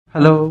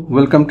Hello,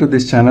 welcome to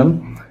this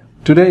channel.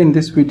 Today in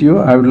this video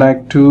I would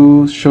like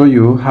to show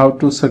you how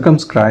to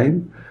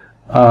circumscribe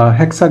a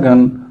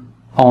hexagon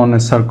on a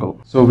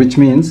circle. So which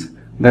means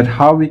that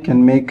how we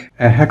can make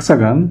a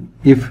hexagon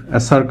if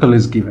a circle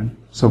is given.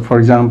 So for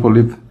example,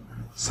 if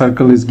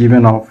circle is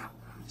given of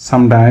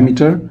some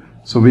diameter,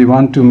 so we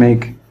want to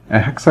make a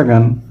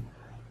hexagon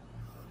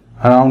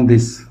around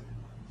this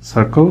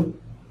circle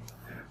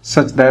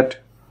such that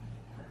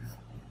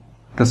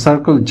the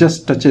circle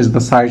just touches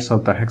the sides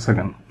of the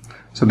hexagon.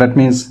 So that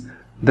means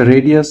the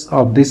radius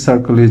of this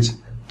circle is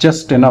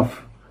just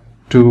enough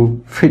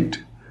to fit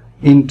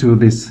into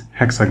this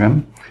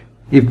hexagon.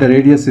 If the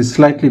radius is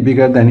slightly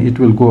bigger, then it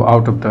will go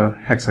out of the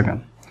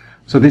hexagon.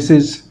 So this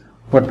is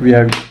what we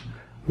are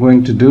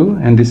going to do,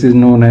 and this is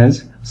known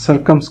as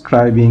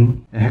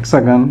circumscribing a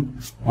hexagon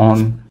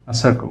on a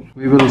circle.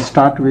 We will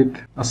start with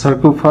a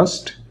circle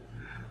first.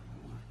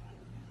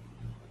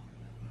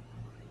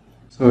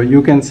 So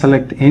you can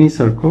select any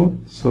circle.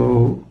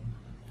 So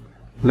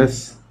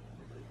let's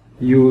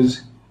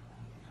use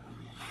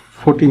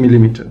 40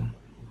 millimeter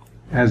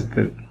as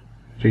the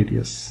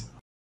radius.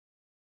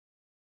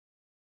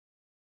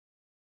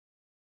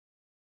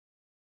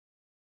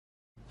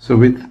 So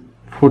with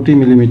 40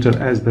 millimeter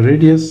as the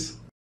radius,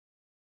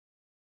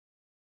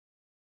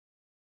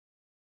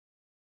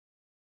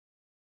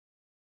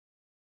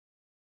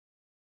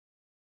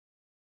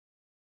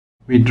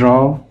 we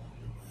draw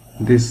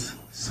this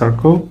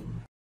circle.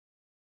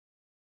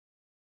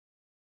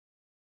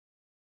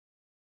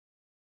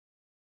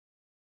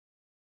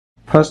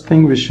 First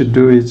thing we should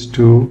do is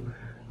to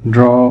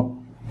draw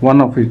one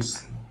of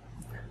its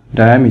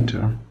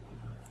diameter.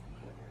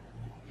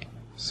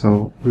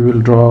 So we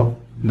will draw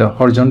the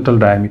horizontal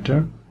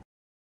diameter.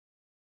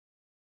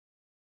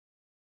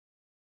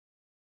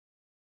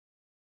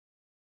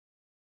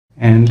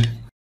 And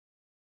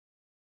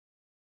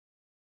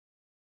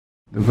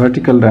the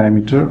vertical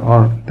diameter,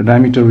 or the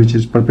diameter which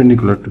is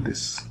perpendicular to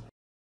this.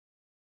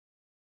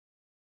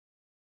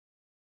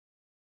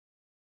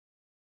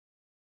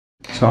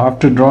 So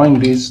after drawing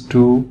these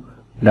two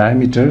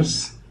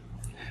diameters,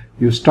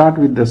 you start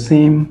with the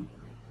same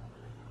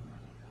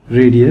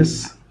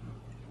radius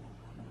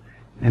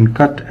and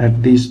cut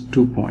at these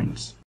 2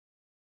 points.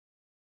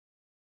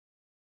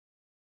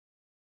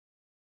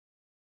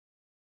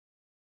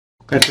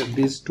 Cut at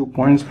these 2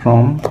 points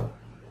from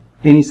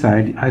any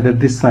side, either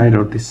this side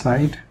or this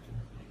side,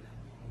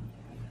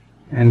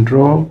 and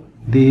draw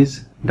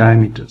these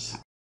diameters.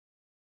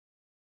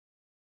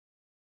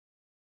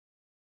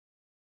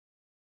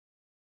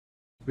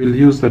 We'll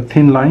use the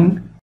thin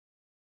line.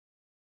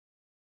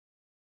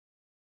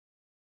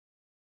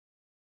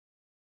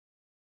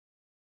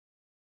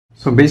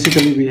 So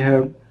basically we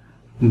have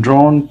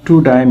drawn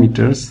two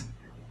diameters,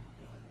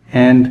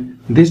 and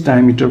this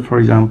diameter, for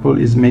example,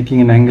 is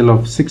making an angle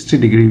of 60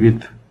 degrees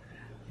with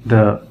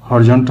the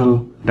horizontal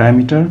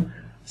diameter.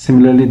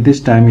 Similarly,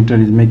 this diameter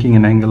is making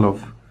an angle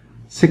of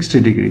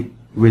 60 degrees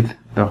with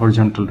the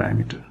horizontal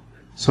diameter.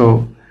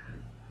 So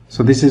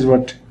this is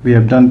what we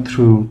have done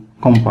through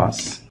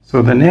compass.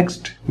 So the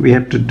next we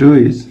have to do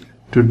is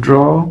to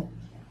draw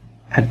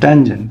a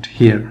tangent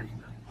here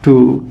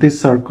to this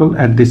circle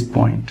at this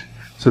point.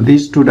 So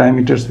these two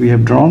diameters we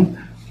have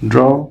drawn,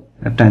 draw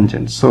a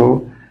tangent.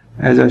 So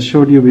as I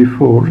showed you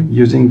before,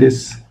 using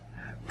this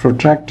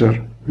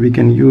protractor, we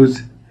can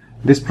use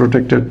this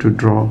protractor to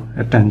draw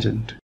a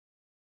tangent.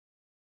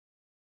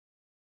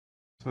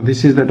 So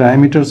this is the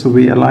diameter, so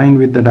we align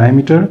with the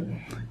diameter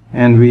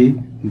and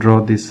we draw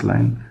this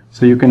line.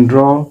 So you can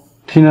draw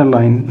thinner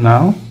line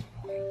now.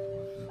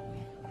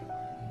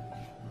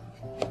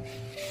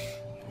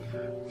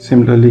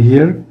 Similarly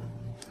here,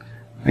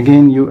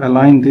 again you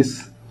align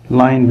this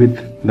line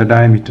with the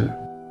diameter.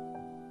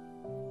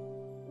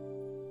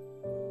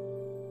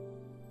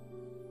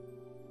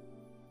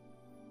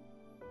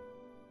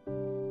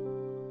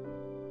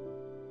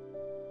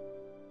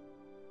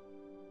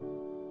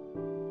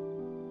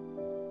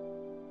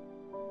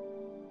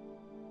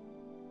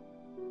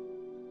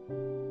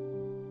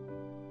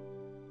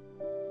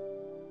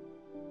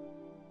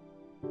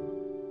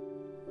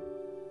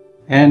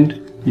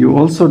 And you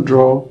also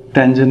draw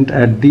tangent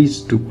at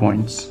these 2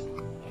 points,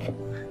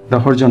 the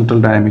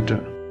horizontal diameter.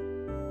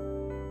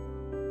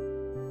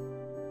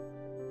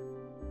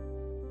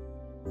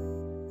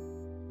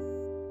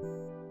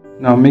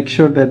 Now make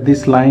sure that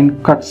this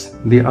line cuts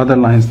the other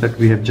lines that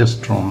we have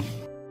just drawn.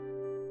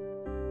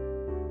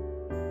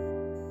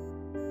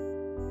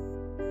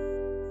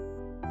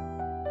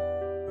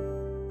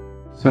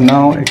 So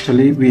now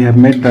actually we have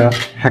made the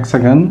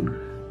hexagon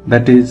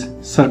that is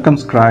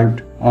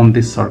circumscribed on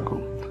this circle.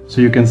 So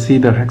you can see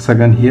the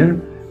hexagon here,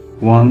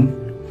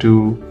 1,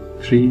 2,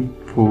 3,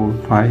 4,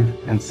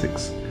 5 and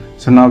 6.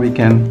 So now we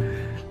can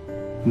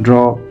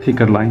draw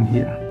thicker line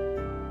here.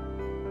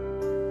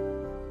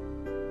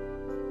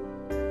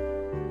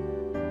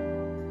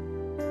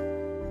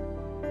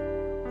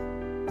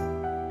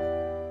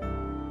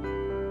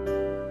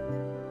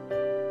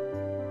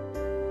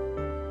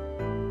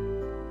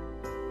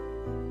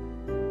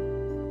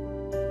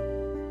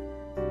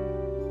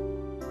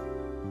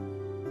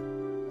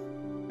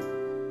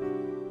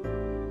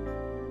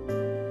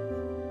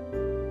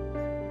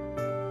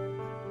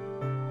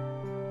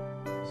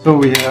 So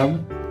we have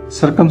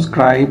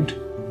circumscribed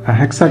a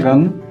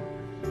hexagon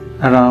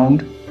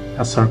around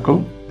a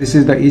circle. This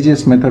is the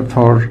easiest method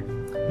for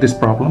this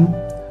problem.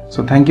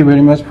 So thank you very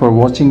much for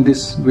watching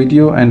this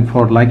video and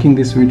for liking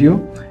this video.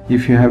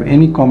 If you have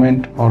any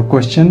comment or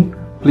question,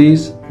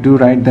 please do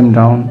write them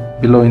down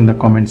below in the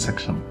comment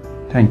section.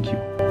 Thank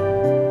you.